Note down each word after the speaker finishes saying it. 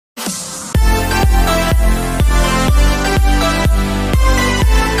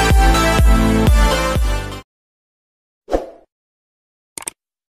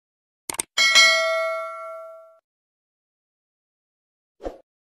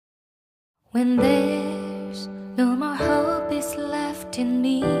When there's no more hope is left in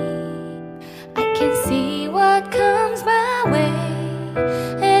me, I can see what comes my way,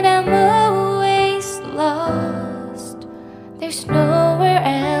 and I'm always lost. There's nowhere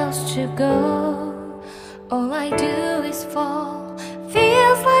else to go. All I do is fall.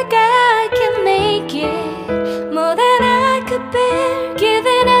 Feels like I can make it more than I could bear.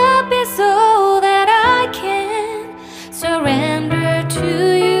 Giving up is all that I can surrender to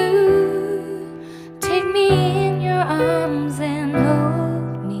you. Take me in your arms and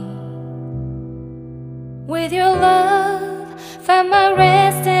hold me. With your love, find my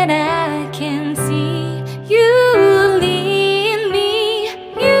rest, and I can see you lead me.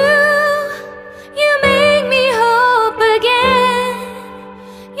 You make me hope again.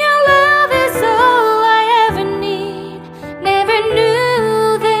 Your love is all I ever need. Never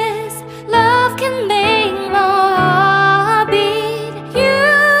knew this love can make my heart beat.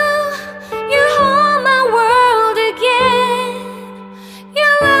 You hold my world again.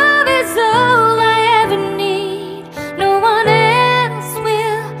 Your love is all I ever need. No one else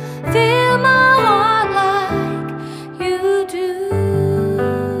will fill my heart like you do.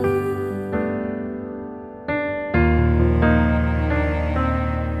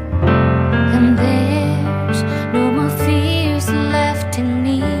 And there's no more fears left in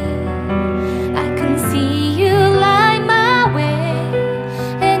me. I can see you light my way,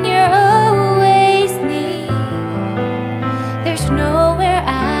 and you're always near. There's nowhere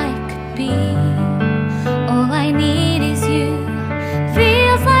I could be. All I need is you.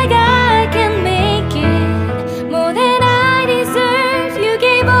 Feels like I can make it more than I deserve. You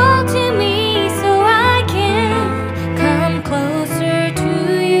gave all to me so I can come closer to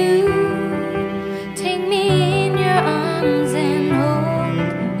you. Take me in your arms and hold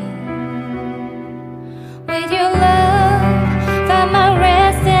me. With your love, find my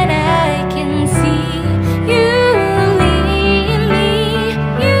rest, and I can see you lead me.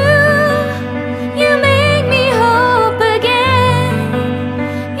 You make me hope again.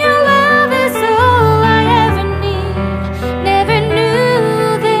 Your love is all I ever need. Never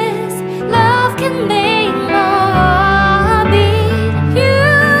knew this love can make my heart beat.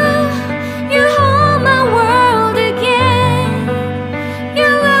 You hold my world again.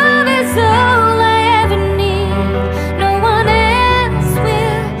 Your love is all I ever need. No one else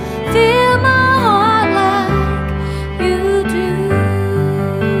will fill my heart like you do.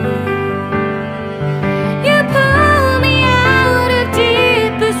 You pull me out of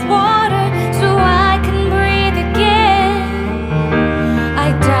deepest water so I can breathe again. I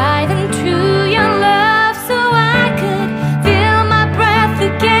dive into your love so I could feel my breath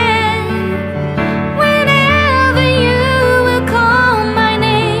again. Whenever you will call my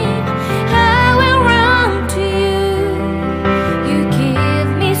name, I will run to you. You give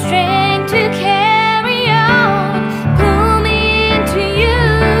me strength to carry on. Pull me into you.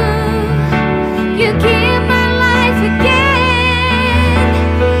 You give my life again.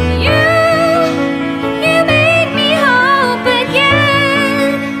 You make me hope again.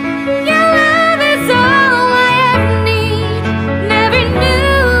 Your love is all I ever need. Never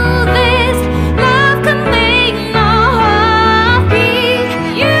knew this love could make my heart beat.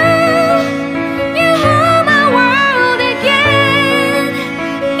 You hold my world again.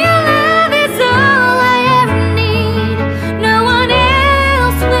 Your love is all I ever need. No one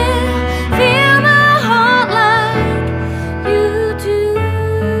else will fill my heart like you do.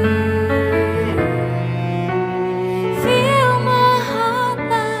 Fill my heart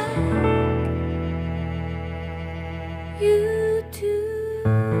like you do.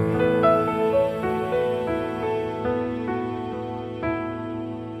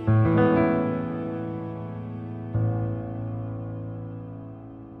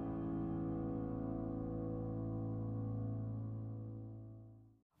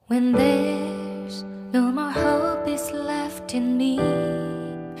 When there's no more hope is left in me,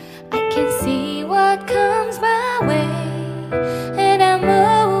 I can see what comes my way, and I'm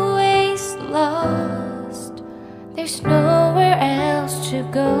always lost. There's nowhere else to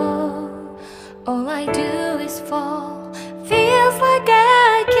go. All I do is fall. Feels like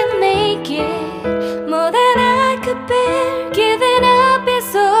I can make it more than I could bear. Giving up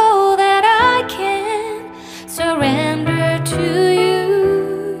is all that I can surrender to you.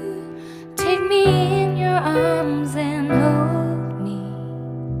 Take me in your arms and hold me.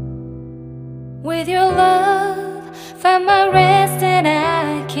 With your love, find my rest, and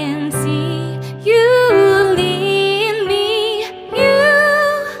I can see you lead me.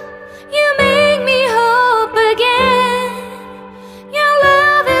 You make me hope again. Your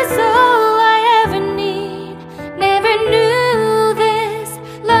love is all I ever need. Never knew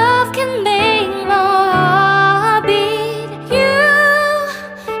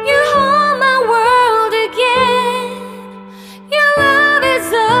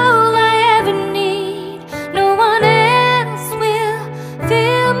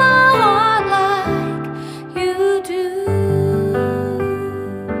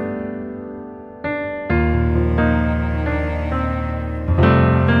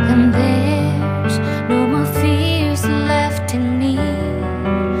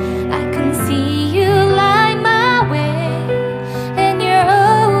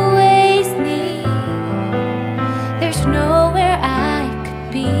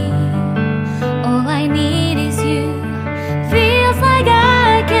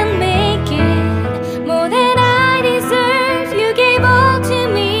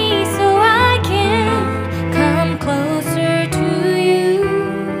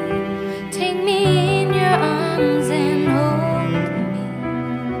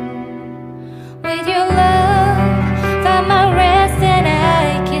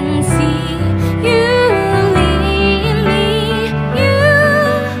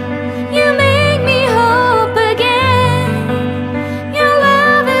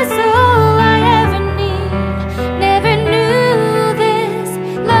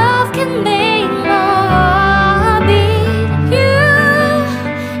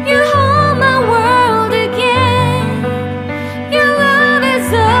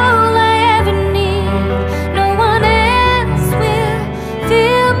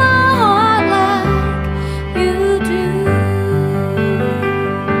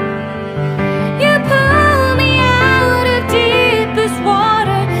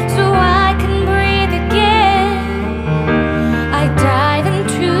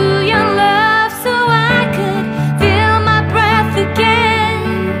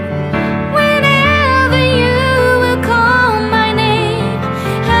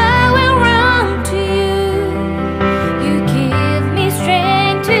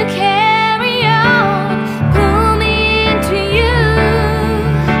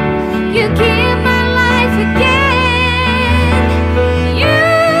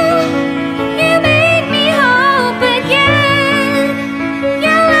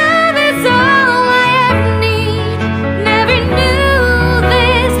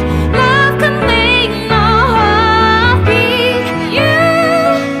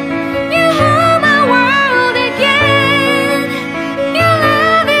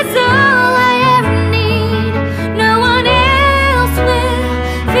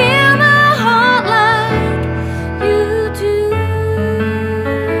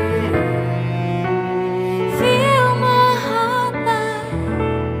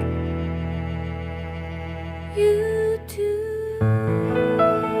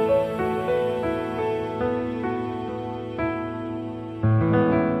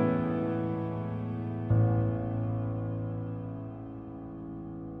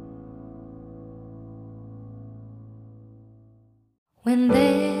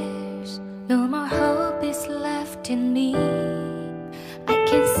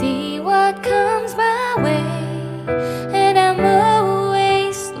can see what comes my way, and I'm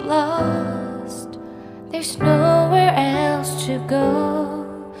always lost. There's nowhere else to go.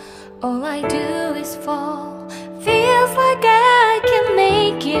 All I do is fall. Feels like I can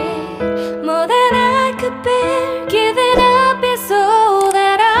make it more than I could bear. Giving up is all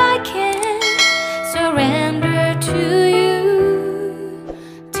that I can surrender to you.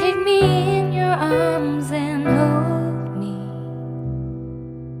 Take me in your arms and hold me.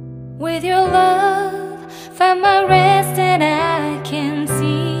 With your love, find my